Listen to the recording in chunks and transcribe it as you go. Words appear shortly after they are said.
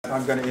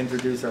I'm going to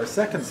introduce our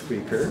second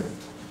speaker,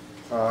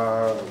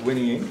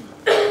 Winnie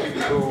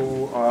Ng,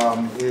 who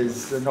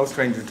is no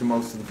stranger to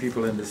most of the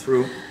people in this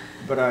room,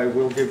 but I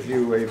will give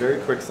you a very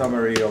quick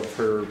summary of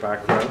her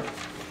background.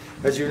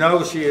 As you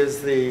know, she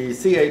is the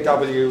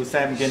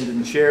CAW-Sam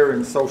Gindin Chair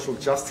in Social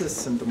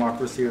Justice and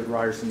Democracy at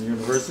Ryerson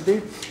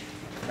University.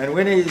 And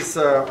Winnie's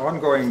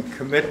ongoing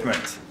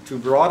commitment to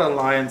broad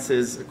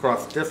alliances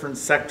across different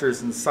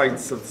sectors and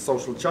sites of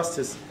social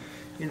justice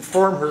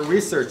inform her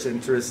research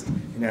interest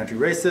in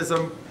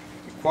anti-racism,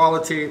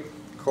 equality,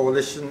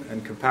 coalition,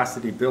 and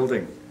capacity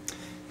building.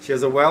 She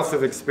has a wealth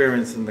of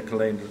experience in the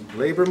Canadian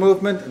labour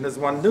movement and has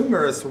won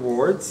numerous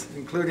awards,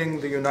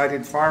 including the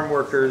United Farm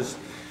Workers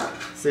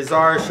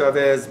Cesar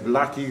Chavez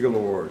Black Eagle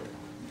Award.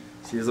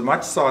 She is a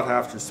much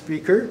sought-after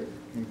speaker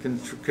and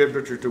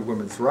contributor to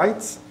women's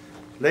rights,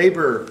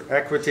 labour,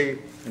 equity,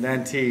 and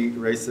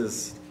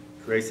anti-racism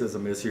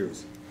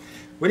issues.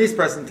 Winnie's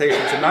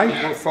presentation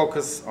tonight will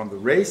focus on the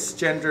race,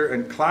 gender,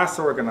 and class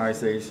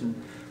organizing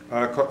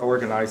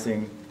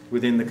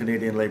within the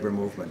Canadian labour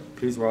movement.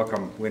 Please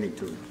welcome Winnie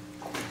too.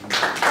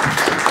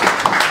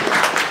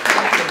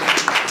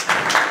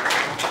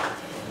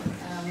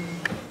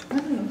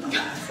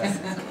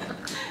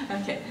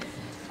 Okay.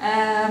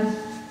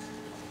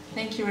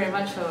 Thank you very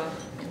much for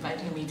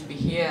inviting me to be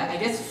here. I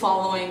guess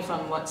following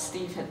from what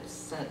Steve had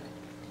said,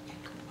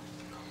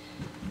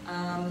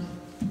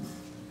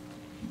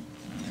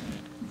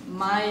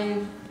 my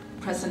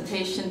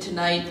presentation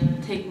tonight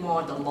take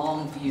more the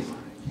long view.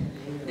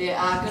 There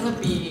are going to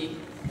be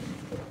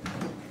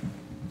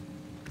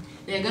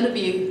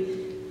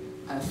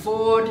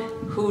Ford,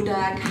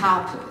 Hudak,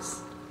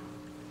 Harpers,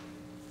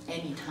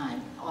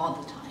 anytime, all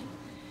the time.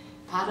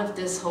 Part of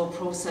this whole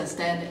process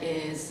then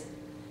is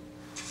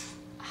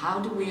how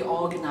do we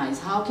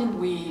organize? How can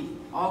we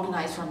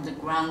organize from the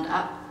ground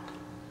up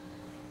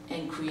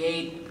and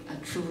create a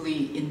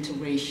truly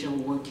interracial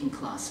working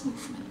class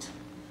movement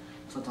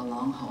for the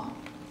long haul?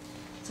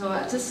 So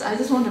I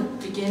just want to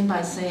begin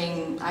by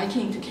saying I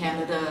came to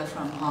Canada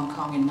from Hong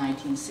Kong in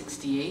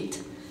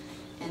 1968,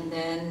 and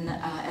then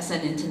as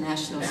an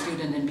international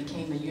student and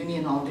became a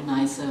union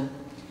organizer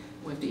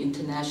with the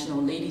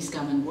International Ladies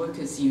Government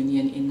Workers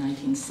Union in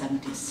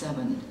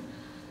 1977.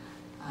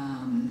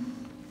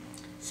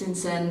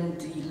 Since then,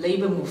 the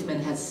labor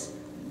movement has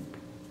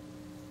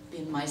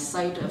been my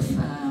site of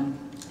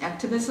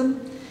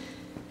activism.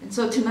 And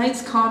so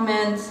tonight's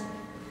comments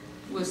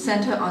will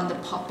center on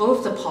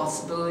both the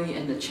possibility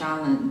and the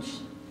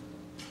challenge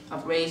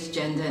of race,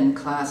 gender, and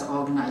class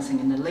organizing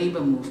in the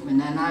labor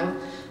movement. And I will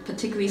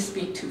particularly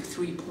speak to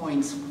 3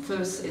 points.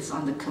 First is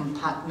on the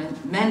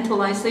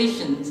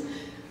compartmentalizations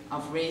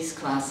of race,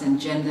 class, and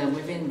gender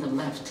within the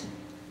left.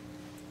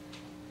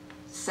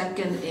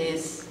 Second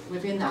is,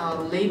 within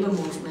our labor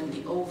movement,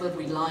 the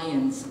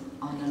over-reliance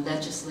on a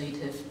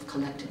legislative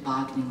collective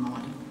bargaining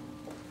model.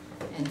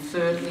 And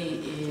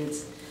thirdly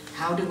is,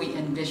 how do we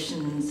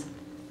envision,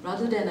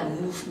 rather than a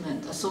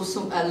movement, a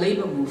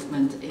labor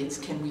movement,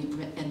 can we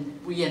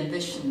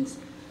re-envision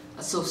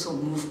a social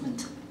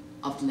movement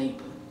of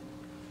labor?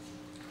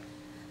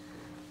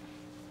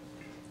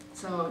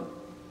 So,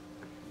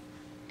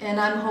 and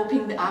I'm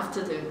hoping that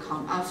after the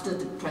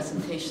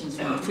presentations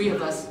from the three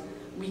of us,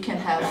 we can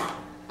have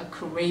a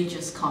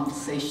courageous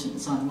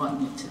conversations on what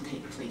needs to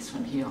take place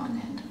from here on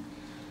in.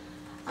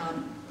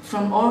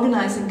 From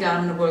organizing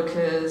garment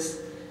workers,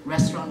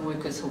 restaurant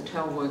workers,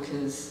 hotel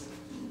workers,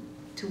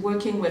 to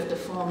working with the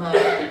former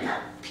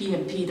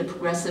PMP, the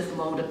Progressive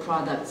Motor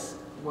Products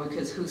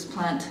workers whose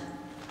plant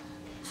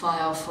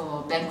filed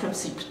for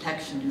bankruptcy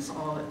protections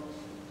or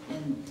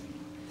in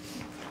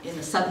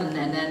the southern,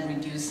 and then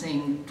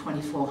reducing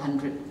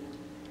 2,400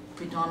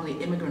 predominantly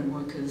immigrant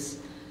workers,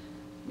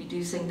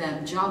 reducing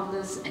them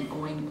jobless and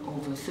owing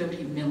over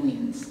 30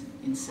 million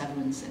in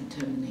severance and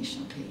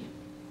termination pay.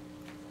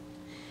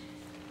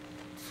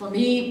 For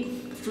me,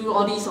 through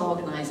all these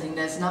organizing,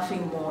 there's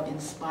nothing more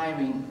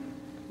inspiring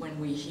when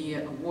we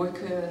hear a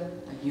worker,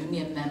 a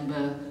union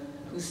member,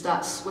 who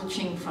starts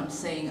switching from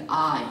saying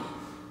I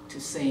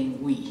to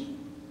saying we.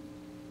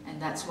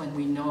 And that's when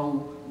we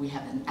know we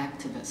have an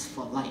activist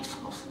for life,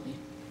 hopefully.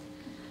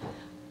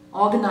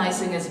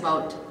 Organizing is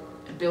about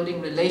building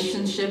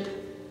relationship,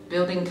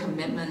 building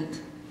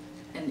commitment,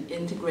 and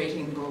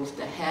integrating both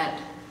the head,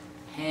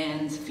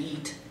 hands,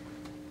 feet,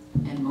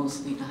 and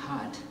mostly the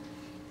heart.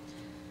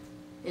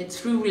 It's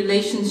through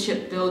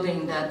relationship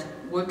building that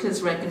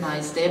workers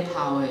recognize their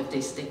power if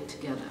they stick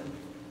together.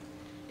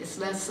 It's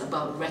less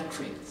about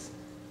rhetorics,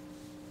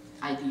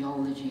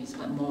 ideologies,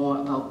 but more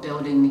about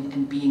building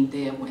and being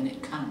there when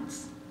it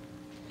counts.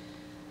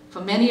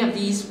 For many of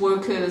these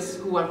workers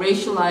who are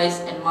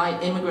racialized and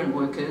white immigrant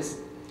workers,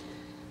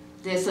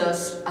 there's an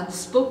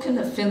unspoken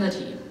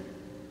affinity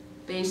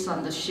based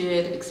on the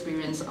shared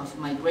experience of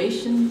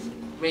migration,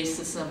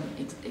 racism,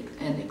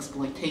 and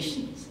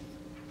exploitations.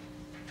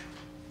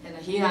 And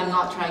here I'm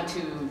not trying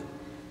to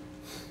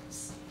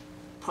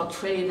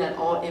portray that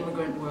all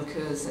immigrant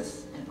workers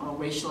or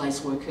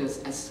racialized workers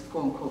as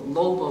quote-unquote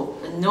noble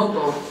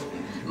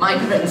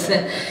migrants.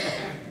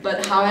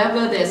 But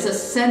however, there's a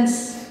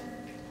sense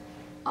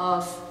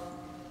of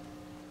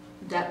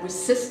that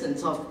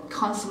resistance of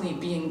constantly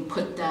being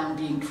put down,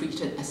 being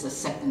treated as a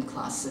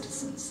second-class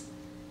citizens.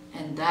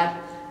 And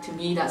that, to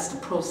me, that's the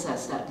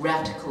process that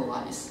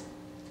radicalized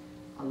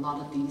a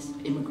lot of these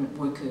immigrant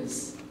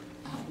workers'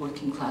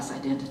 working class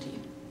identity.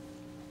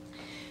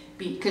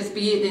 Because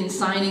be it in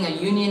signing a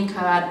union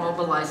card,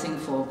 mobilizing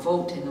for a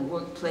vote in the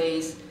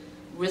workplace,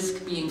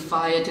 risk being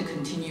fired to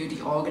continue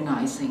the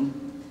organizing,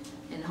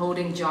 and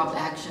holding job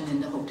action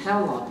in the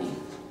hotel lobby,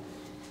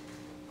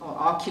 or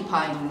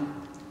occupying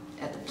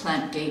at the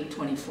plant gate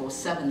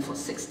 24/7 for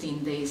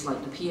 16 days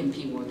like the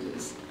PMP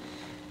workers.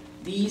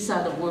 These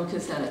are the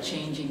workers that are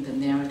changing the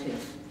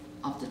narrative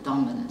of the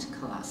dominant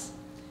class,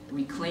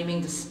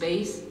 reclaiming the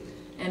space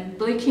and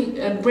breaking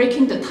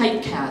the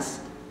typecast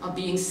of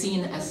being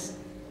seen as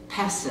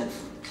passive,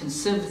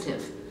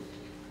 conservative,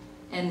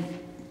 and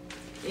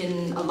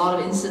in a lot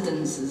of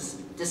incidences,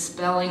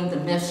 dispelling the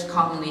myths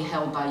commonly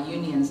held by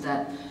unions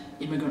that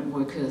immigrant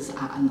workers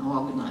are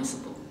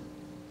unorganizable.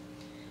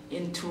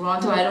 In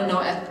Toronto, I don't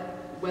know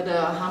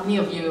how many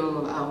of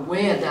you are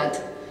aware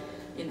that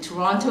in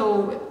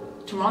Toronto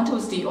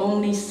is the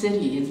only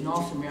city in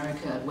North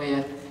America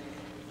where,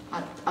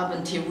 up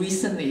until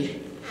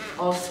recently,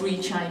 all 3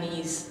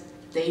 Chinese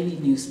daily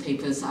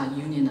newspapers are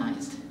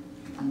unionized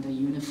under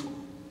uniform.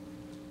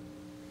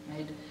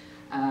 Right?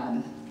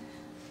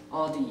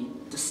 All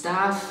the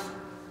staff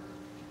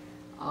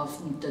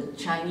of the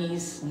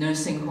Chinese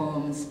nursing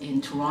homes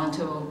in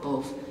Toronto,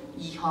 both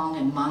Yihong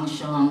and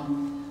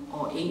Mangshong,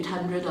 all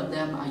 800 of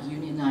them are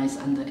unionized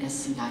under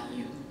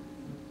SCIU.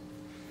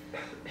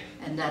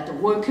 And that the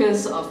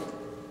workers of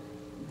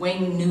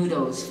Wing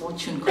Noodles,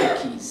 Fortune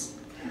Cookies,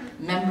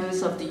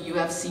 members of the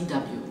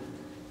UFCW,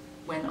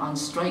 went on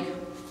strike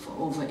for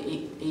over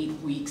eight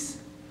weeks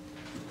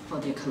for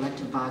their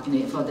collective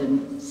bargaining, for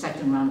the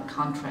second round of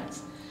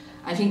contracts.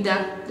 I think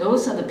that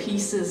those are the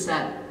pieces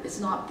that is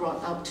not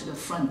brought up to the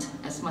front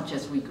as much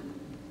as we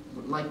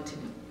would like to.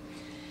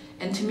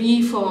 And to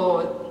me,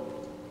 for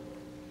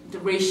the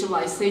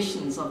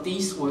racializations of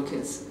these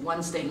workers,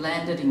 once they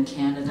landed in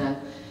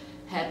Canada,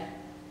 had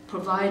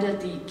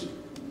provided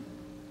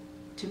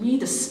to me,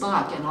 the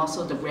spark and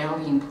also the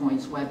rallying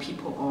points where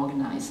people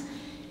organize.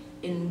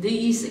 In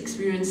these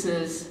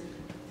experiences,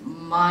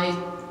 my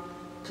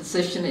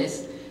position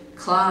is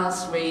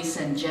class, race,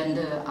 and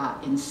gender are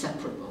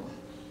inseparable.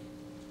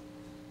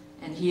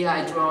 And here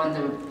I draw on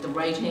the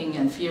writing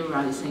and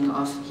theorizing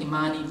of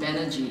Himani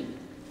Banerjee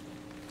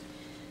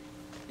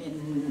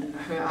in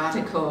her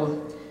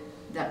article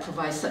that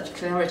provides such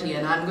clarity.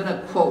 And I'm going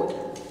to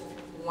quote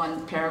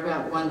one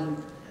paragraph,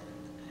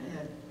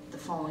 the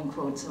following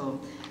quote, so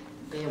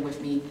bear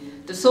with me.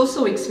 The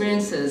social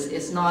experiences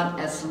is not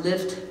as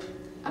lived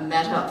a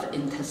matter of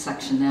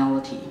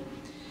intersectionality.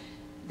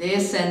 Their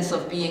sense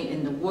of being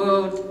in the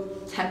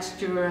world,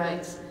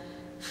 texturized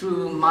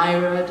through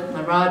myriad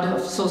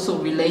of social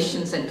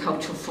relations and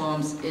cultural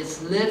forms,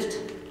 is lived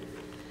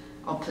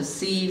or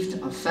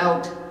perceived or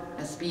felt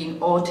as being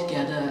all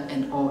together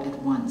and all at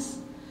once.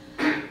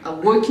 A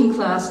working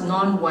class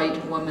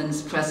non-white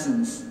woman's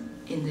presence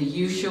in the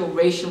usual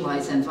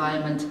racialized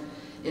environment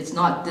is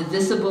not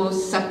divisible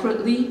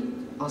separately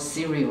or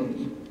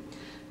serially.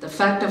 The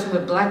fact of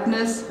her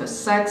blackness, her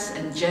sex,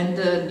 and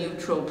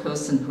gender-neutral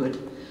personhood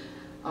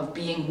of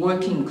being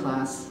working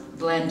class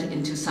blend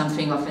into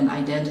something of an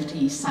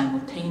identity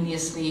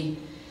simultaneously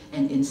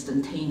and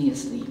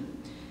instantaneously.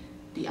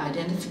 The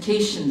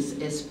identifications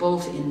is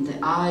both in the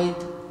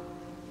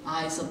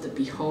eyes of the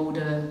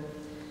beholder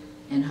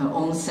and her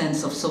own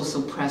sense of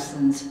social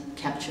presence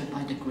captured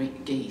by the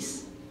great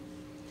gaze.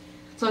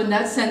 So in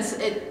that sense,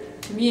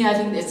 to me, I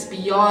think it's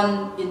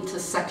beyond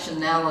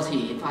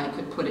intersectionality, if I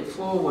could put it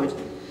forward.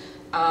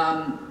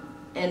 And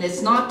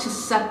it's not to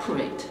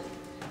separate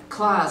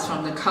class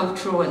from the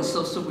cultural and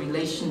social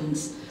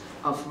relations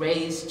of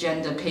race,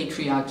 gender,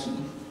 patriarchy.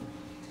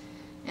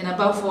 And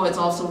above all, it's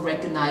also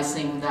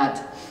recognizing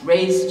that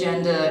race,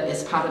 gender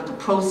is part of the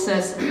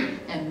process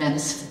and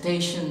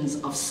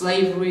manifestations of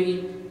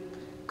slavery,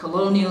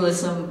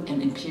 colonialism,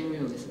 and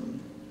imperialism.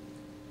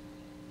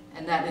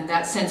 And that in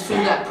that sense,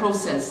 through that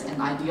process,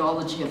 an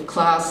ideology of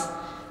class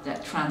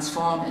that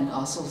transformed and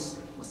also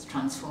was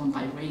transformed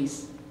by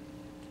race.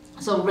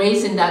 So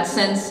race in that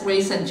sense,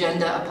 race and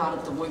gender are part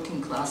of the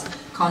working class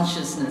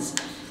consciousness.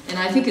 And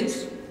I think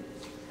it's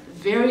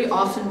very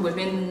often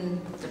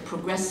within the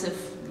progressive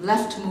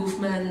left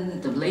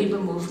movement, the labor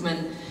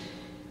movement,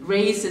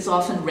 race is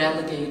often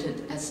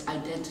relegated as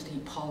identity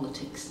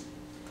politics.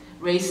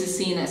 Race is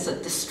seen as a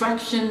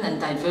distraction and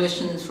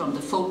diversion from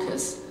the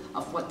focus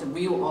of what the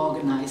real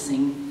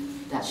organizing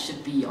that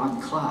should be on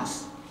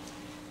class.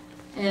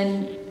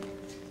 And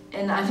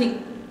I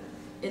think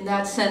in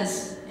that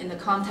sense, in the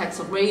context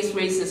of race,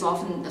 race is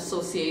often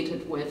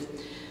associated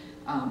with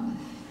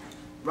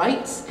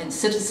rights and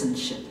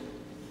citizenship.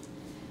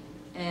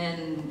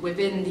 And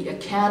within the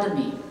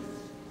academy,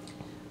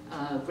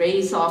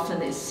 race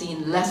often is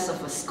seen less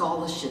of a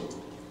scholarship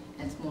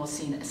and more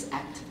seen as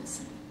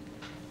activism.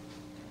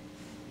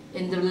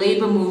 In the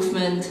labor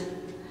movement,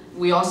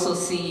 we also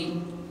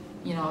see,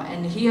 you know,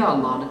 and here a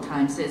lot of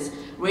times it's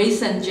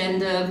race and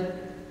gender.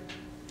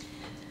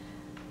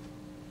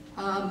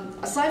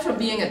 Aside from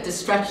being a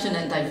distraction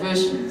and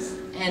diversion,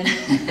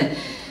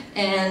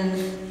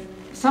 and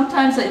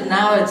sometimes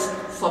now it's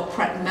for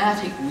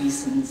pragmatic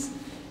reasons,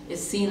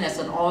 it's seen as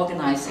an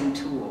organizing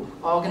tool,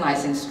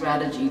 organizing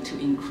strategy to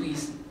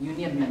increase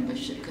union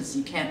membership, because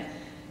you can't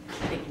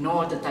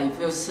ignore the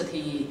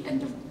diversity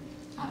and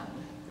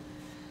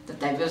the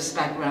diverse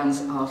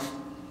backgrounds of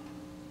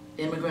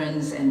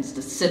immigrants and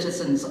the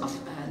citizens of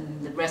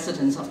and the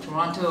residents of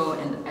Toronto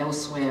and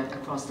elsewhere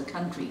across the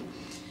country.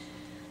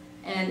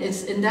 And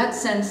it's in that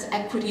sense,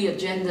 equity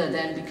agenda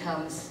then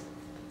becomes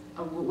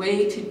a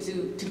way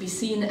to be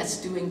seen as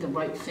doing the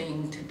right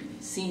thing, to be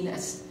seen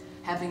as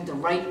having the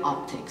right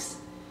optics.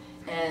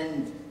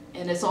 And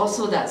it's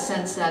also that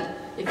sense that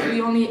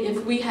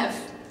if we have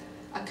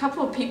a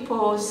couple of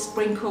people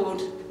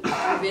sprinkled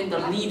within the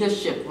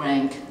leadership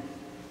rank,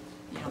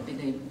 you know, be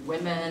they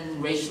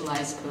women,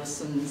 racialized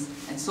persons,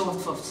 and so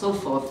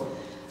forth,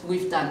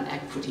 we've done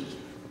equity.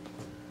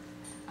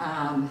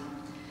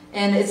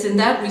 And it's in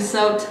that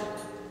result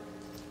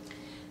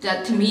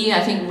that, to me,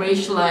 I think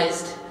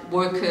racialized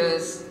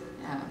workers,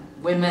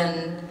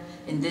 women,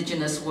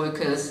 indigenous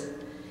workers,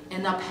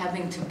 end up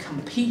having to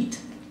compete.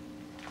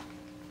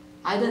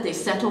 Either they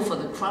settle for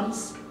the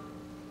crumbs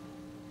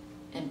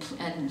and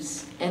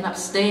end up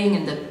staying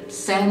in the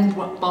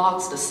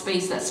sandbox, the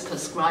space that's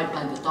prescribed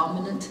by the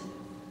dominant,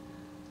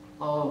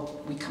 or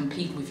we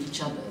compete with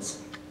each other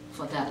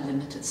for that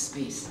limited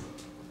space.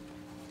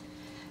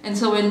 And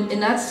so in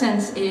that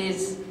sense,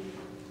 it's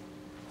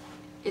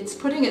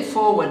putting it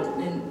forward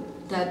in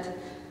that,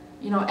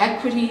 you know,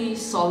 equity,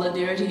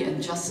 solidarity,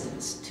 and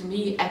justice. To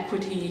me,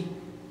 equity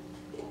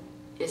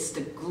is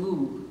the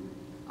glue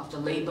of the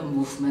labor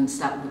movements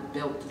that would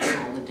build the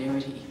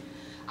solidarity.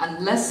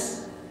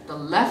 Unless the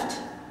left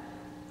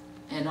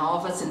and all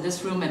of us in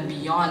this room and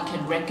beyond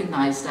can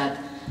recognize that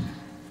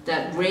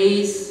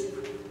race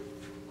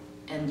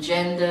and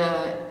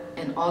gender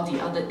and all the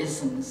other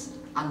isms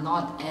are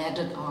not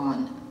added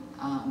on,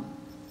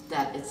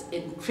 that it's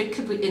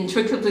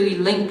intricately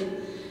linked,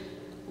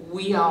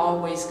 we are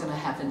always going to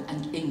have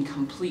an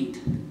incomplete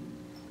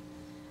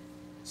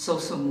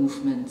social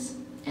movement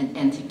and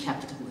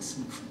anti-capitalist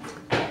movement.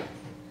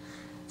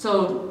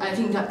 So I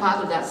think that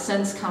part of that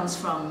sense comes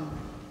from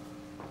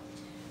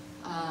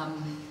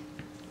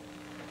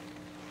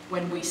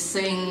when we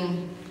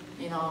sing,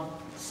 you know,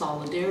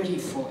 solidarity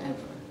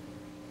forever.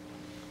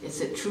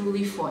 Is it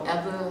truly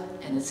forever,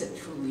 and is it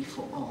truly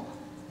for all?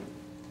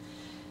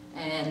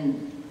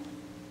 And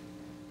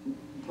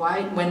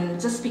why,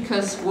 just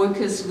because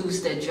workers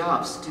lose their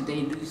jobs, do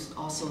they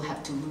also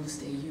have to lose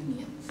their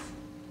unions?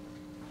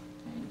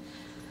 Right?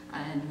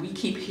 And we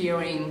keep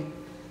hearing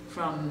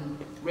from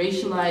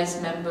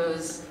racialized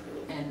members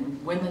and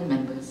women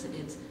members,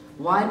 it's,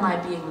 why am I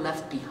being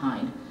left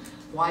behind?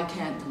 Why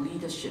can't the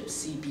leadership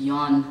see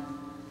beyond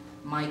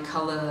my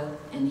color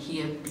and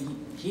hear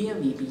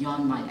me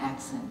beyond my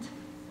accent?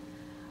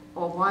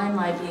 Or why am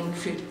I being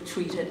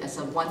treated as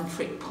a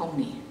one-trick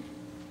pony?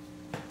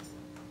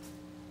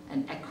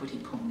 An equity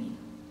pony.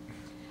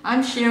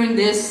 I'm sharing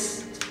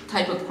this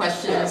type of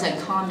questions and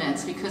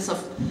comments because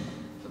of,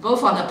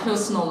 both on a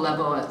personal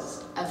level,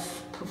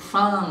 of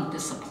profound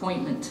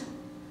disappointment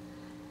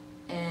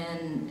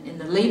and in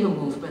the labor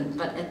movement,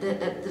 but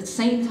at the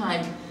same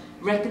time,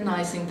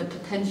 recognizing the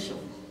potential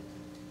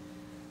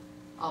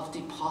of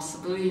the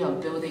possibility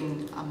of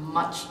building a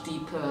much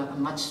deeper, a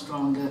much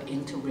stronger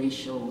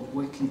interracial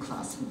working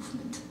class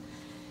movement.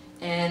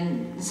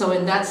 And so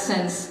in that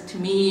sense, to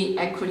me,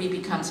 equity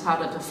becomes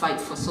part of the fight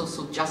for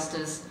social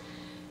justice,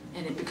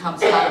 and it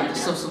becomes part of the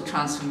social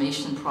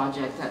transformation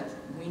project that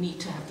we need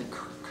to have the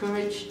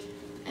courage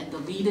and the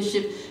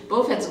leadership,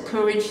 both as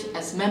courage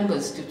as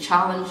members to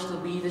challenge the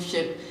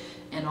leadership,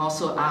 and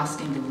also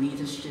asking the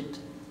leadership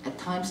at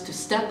times to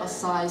step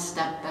aside,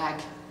 step back,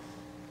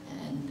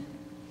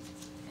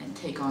 and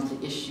take on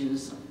the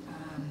issues.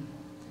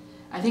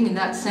 I think in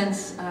that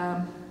sense,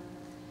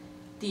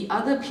 the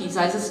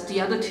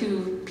other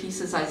two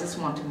pieces I just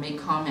want to make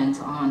comments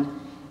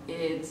on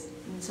is,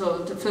 so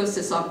the first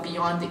is on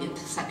beyond the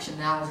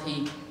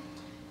intersectionality,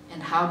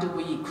 and how do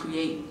we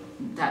create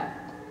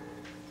that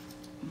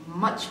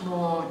much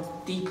more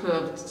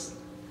deeper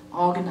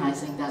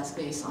organizing that's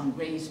based on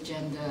race,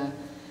 gender,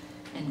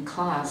 and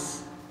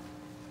class,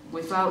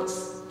 without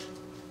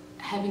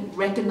having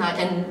recognized,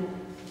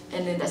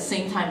 and at the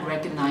same time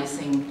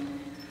recognizing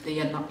they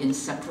are not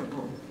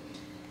inseparable.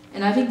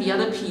 And I think the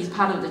other piece,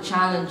 part of the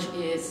challenge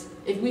is,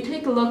 if we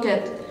take a look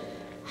at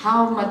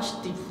how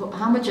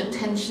much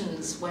attention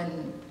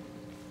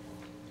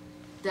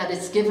that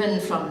is given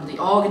from the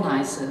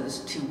organizers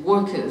to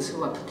workers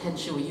who are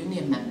potential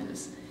union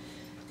members,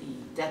 the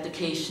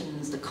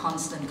dedications, the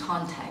constant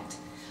contact.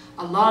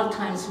 A lot of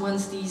times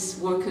once these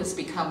workers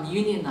become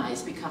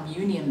unionized, become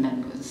union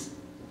members,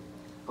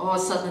 all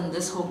of a sudden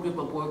this whole group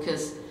of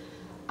workers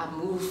are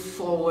moved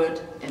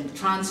forward and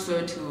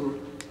transferred to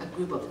a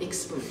group of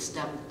experts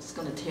that's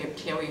going to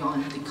carry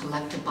on the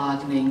collective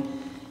bargaining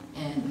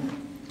and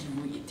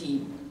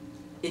the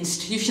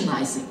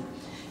institutionalizing.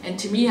 And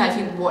to me, I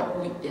think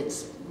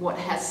what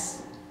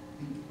has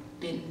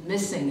been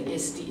missing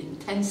is the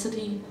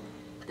intensity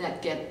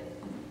that can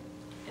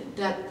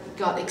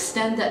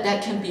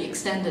be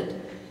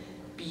extended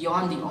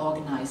beyond the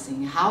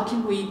organizing. How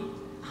can we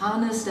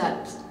harness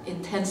that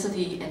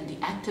intensity and the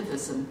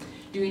activism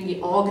during the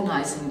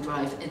organizing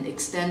drive and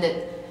extend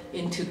it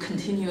into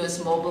continuous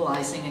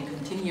mobilizing and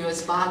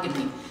continuous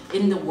bargaining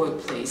in the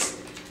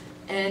workplace?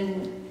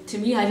 And to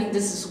me, I think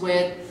this is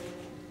where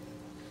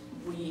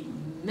we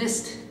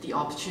missed the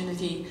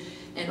opportunity,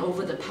 and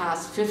over the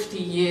past 50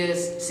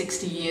 years,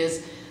 60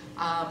 years,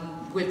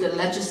 with the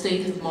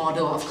legislative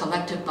model of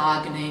collective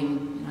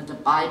bargaining, you know, the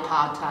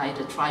bipartite,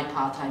 the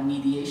tripartite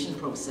mediation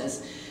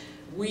process,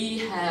 we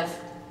have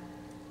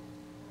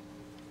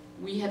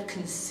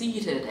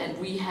conceded and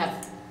we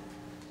have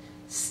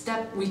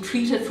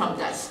retreated from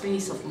that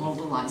space of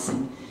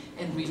mobilizing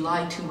and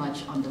rely too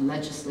much on the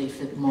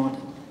legislative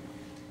model.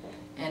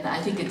 And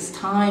I think it's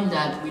time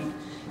that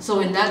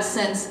so in that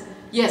sense,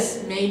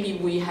 yes, maybe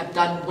we have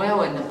done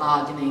well in the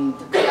bargaining,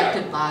 the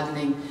collective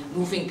bargaining,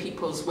 moving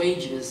people's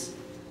wages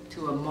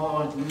to a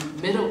more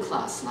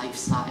middle-class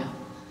lifestyle.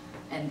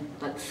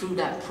 But through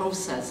that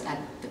process, at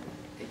the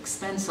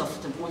expense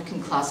of the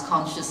working-class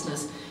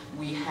consciousness,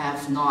 we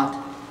have not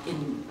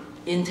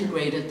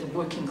integrated the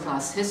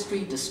working-class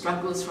history, the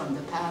struggles from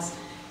the past,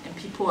 and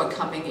people are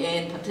coming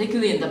in,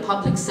 particularly in the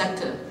public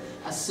sector,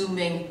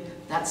 assuming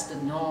that's the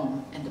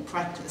norm and the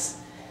practice.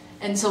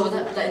 And so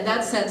in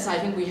that sense, I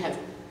think we have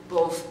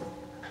both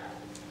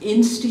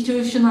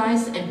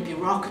institutionalized and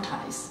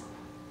bureaucratized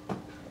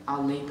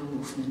our labor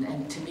movement.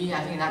 And to me,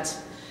 I think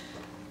that's,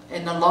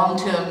 in the long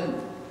term,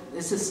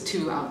 this is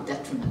to our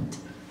detriment.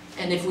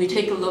 And if we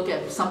take a look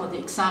at some of the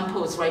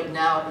examples right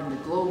now in the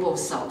global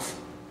south,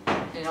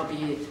 you know,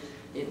 be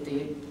it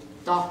the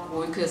dock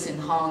workers in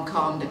Hong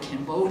Kong, the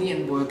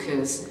Cambodian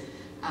workers,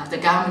 the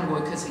garment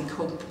workers in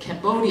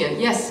Cambodia,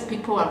 yes,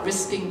 people are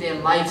risking their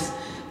lives,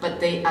 but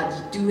they are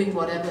doing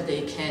whatever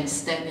they can,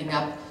 standing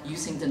up,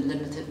 using the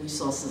limited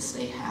resources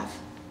they have.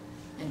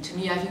 And to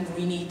me, I think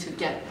we need to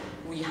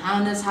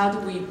harness, how do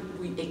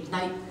we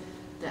ignite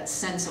that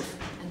sense of,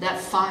 and that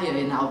fire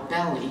in our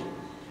belly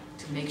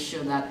to make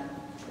sure that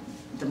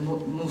the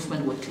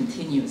movement would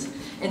continue.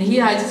 And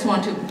here I just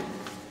want to,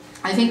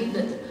 I think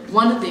that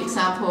one of the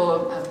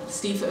examples,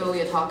 Steve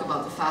earlier talked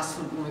about the fast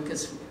food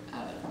workers,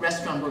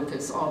 restaurant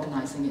workers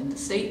organizing in the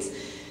States.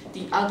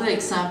 The other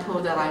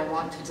example that I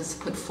want to just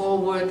put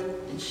forward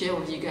and share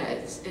with you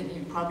guys, and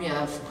you probably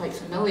are quite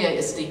familiar,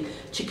 is the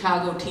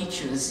Chicago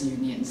Teachers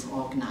Unions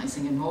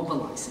organizing and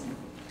mobilizing.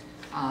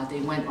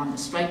 They went on a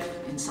strike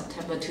in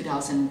September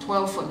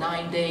 2012 for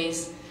 9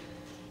 days,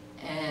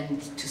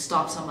 and to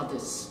stop some of the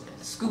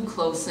school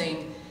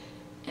closing.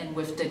 And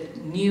with the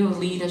new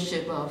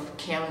leadership of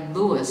Karen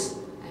Lewis,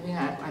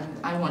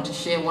 I want to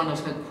share one of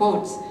her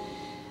quotes.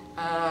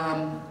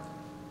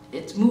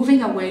 It's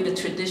moving away the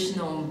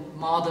traditional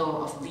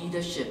model of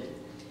leadership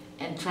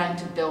and trying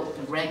to build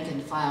the rank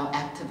and file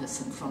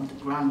activism from the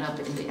ground up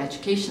in the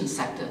education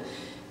sector,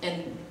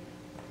 and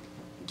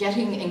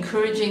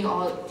encouraging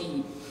all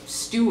the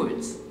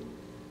stewards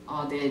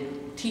or the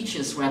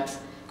teachers reps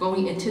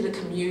going into the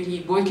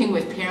community, working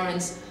with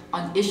parents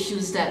on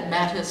issues that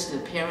matters to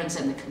the parents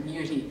and the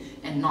community,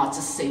 and not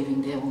just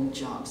saving their own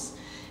jobs.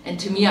 And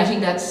to me, I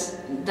think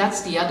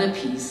that's the other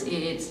piece.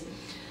 It's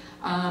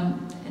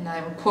and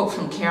I will quote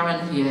from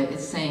Karen here,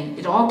 it's saying,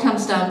 it all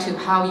comes down to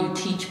how you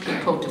teach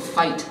people to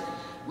fight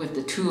with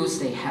the tools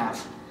they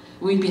have.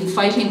 We've been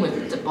fighting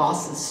with the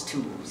boss's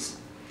tools.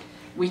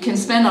 We can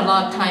spend a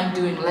lot of time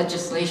doing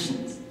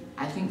legislation.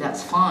 I think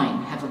that's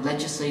fine, have a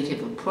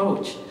legislative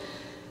approach,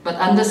 but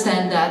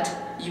understand that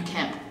you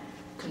can't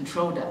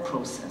control that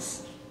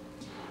process.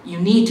 You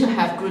need to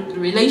have good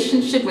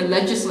relationship with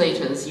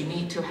legislators. You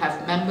need to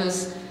have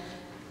members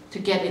to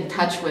get in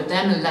touch with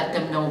them and let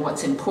them know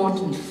what's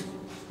important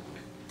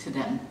to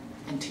them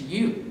and to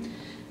you.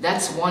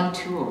 That's one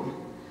tool,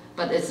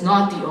 but it's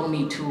not the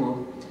only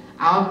tool.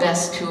 Our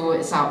best tool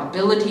is our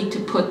ability to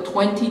put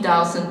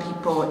 20,000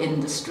 people in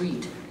the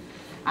street.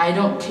 I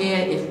don't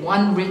care if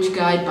one rich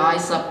guy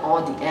buys up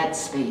all the ad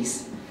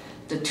space.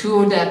 The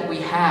tool that we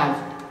have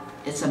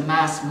is a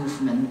mass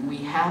movement. We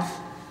have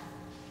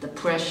the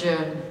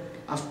pressure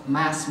of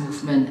mass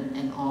movement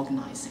and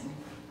organizing.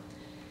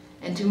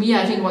 And to me,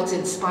 I think what's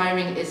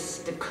inspiring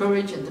is the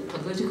courage and the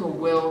political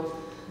will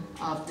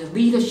of the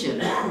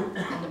leadership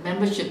and the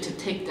membership to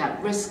take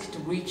that risk, to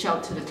reach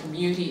out to the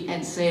community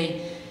and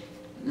say,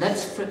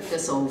 let's flip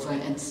this over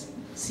and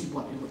see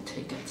what it would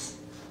take us.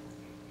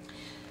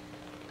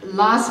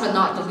 Last but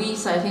not the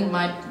least, I think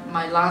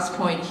my last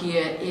point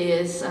here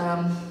is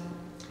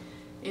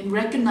in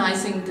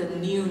recognizing the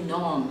new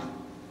norm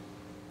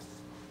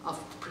of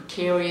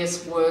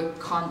precarious work,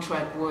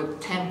 contract work,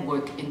 temp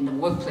work in the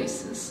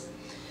workplaces.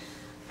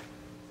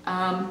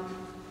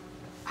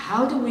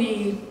 How do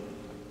we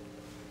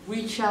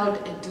reach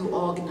out and do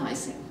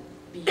organizing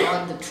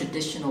beyond the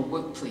traditional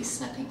workplace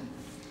setting.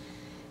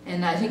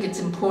 And I think it's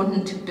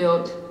important to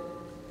build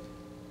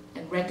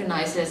and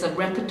recognize there's a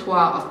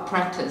repertoire of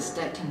practice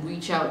that can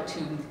reach out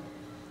to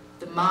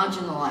the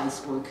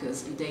marginalized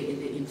workers, be they in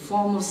the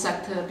informal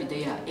sector, be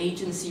they are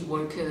agency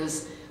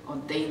workers or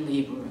day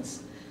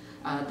laborers.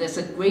 There's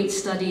a great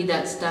study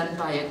that's done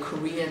by a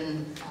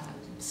Korean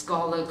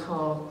scholar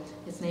called,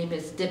 his name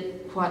is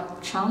Dip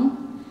Kwat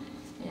Chung.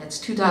 It's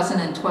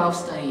 2012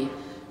 study,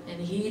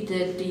 and he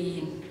did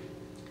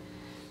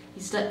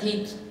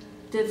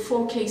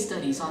 4 case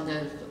studies on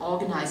the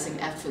organizing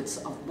efforts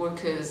of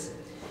workers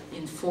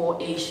in 4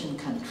 Asian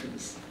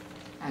countries,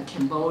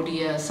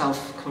 Cambodia,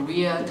 South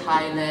Korea,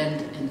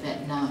 Thailand, and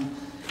Vietnam.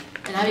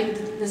 And I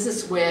think this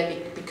is where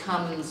it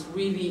becomes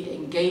really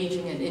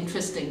engaging and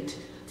interesting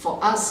for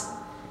us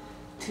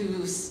to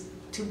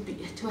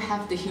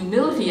have the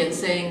humility in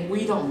saying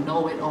we don't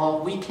know it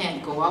all, we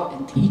can't go out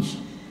and teach,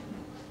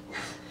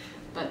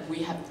 but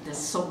there's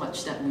so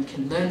much that we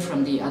can learn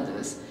from the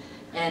others.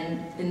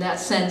 And in that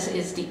sense,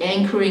 the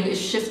anchoring is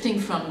shifting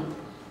from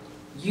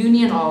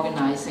union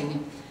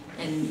organizing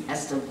and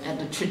at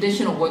the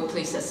traditional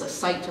workplace as a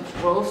site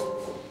of growth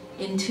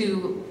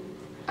into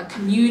a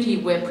community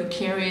where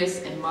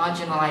precarious and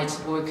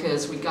marginalized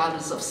workers,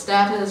 regardless of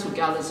status,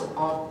 regardless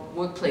of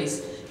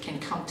workplace, can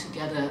come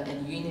together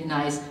and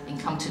unionize and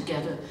come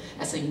together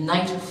as a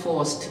united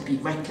force to be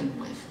reckoned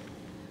with.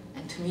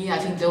 And to me, I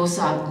think those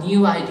are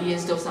new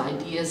ideas, those are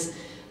ideas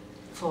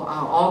for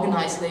our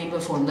organized labor,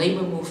 for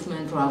labor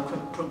movement, for our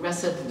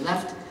progressive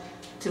left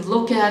to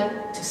look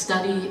at, to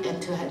study,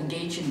 and to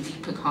engage in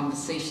deeper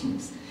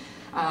conversations.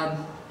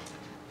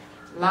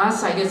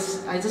 Last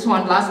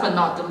but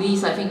not the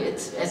least, I think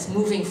it's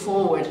moving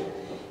forward.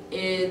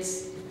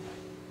 It's,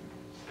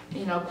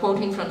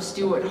 quoting from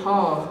Stuart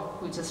Hall,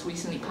 who just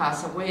recently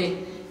passed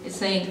away, is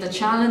saying the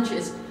challenge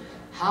is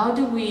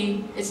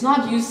it's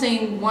not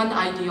using one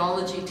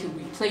ideology to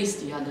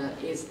replace the other,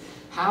 is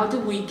how do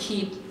we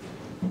keep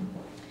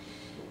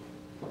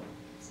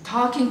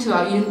talking to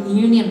our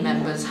union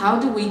members, how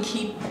do we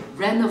keep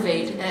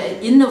innovating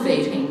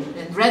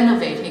and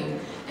renovating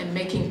and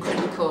making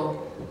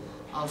critical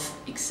of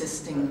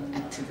existing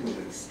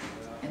activities.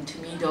 And to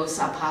me, those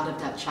are part of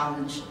that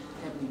challenge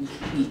that we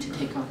need to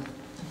take on.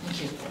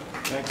 Thank you.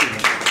 Thank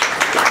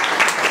you.